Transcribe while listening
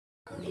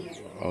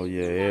Oh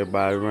yeah,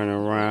 everybody running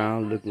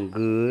around looking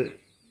good.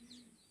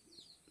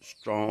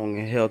 Strong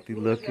and healthy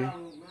looking.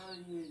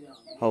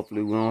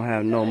 Hopefully we don't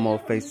have no more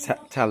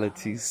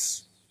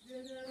fatalities.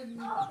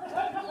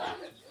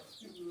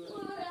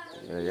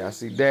 Yeah, y'all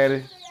see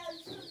daddy?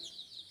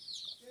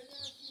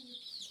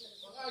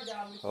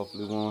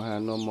 Hopefully we don't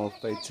have no more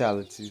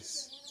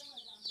fatalities.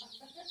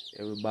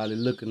 Everybody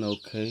looking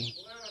okay.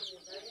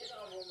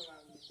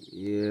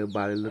 Yeah,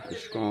 everybody looking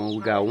strong.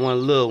 We got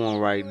one little one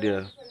right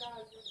there.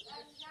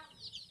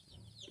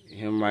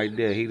 Him right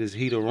there, he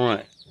the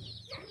runt.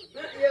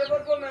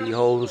 He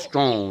holding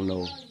strong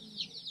though.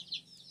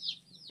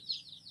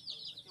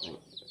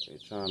 They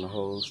trying to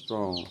hold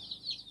strong.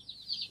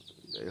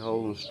 They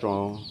holding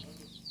strong.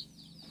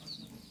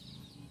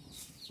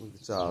 Look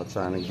at y'all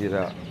trying to get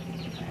out.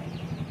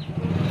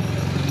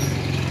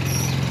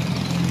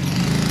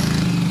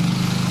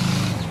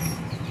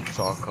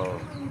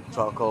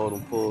 Charcoal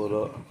done pulled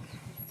up.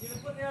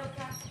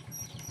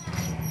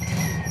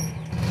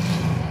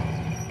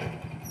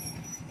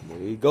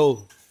 There you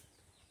go.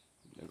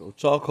 There go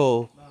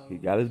Charcoal. He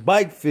got his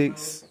bike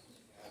fixed.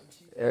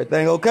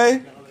 Everything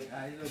okay?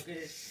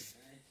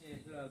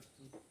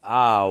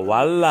 Ah,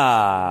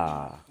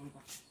 voila.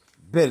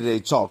 Better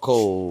than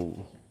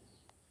Charcoal.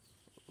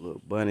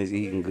 Look, bunny's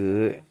eating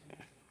good.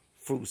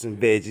 Fruits and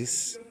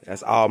veggies.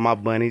 That's all my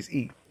bunnies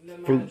eat.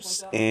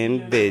 Fruits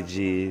and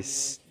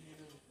veggies.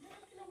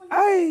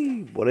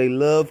 Ay, boy, they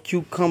love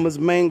cucumbers,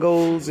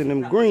 mangoes, and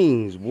them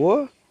greens,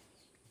 boy.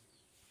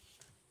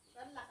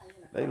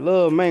 They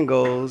love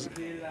mangoes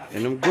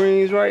and them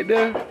greens right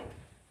there.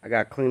 I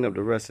gotta clean up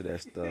the rest of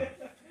that stuff.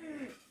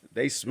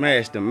 They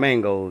smashed the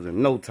mangoes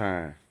in no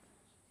time.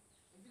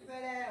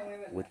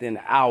 Within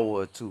an hour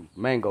or two,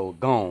 mango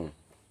gone.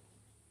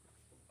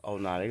 Oh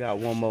no, they got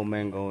one more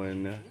mango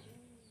in there.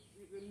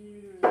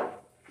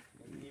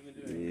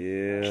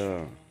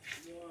 Yeah.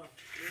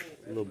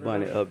 Little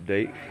bunny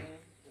update.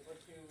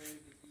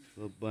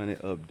 Little bunny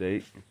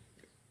update.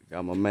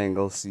 Got my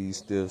mango seeds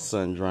still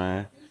sun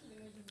drying.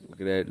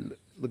 Look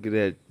at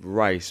that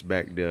rice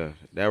back there.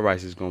 That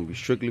rice is gonna be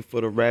strictly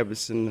for the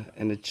rabbits and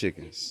the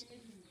chickens.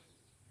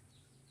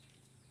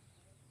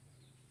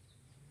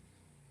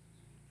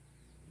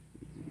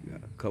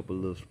 Got a couple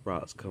little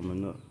sprouts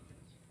coming up.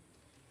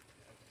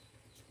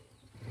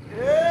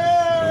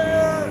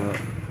 Yeah!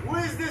 Who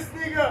is this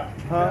nigga?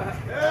 Huh?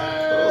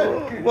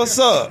 Hey! What's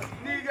up?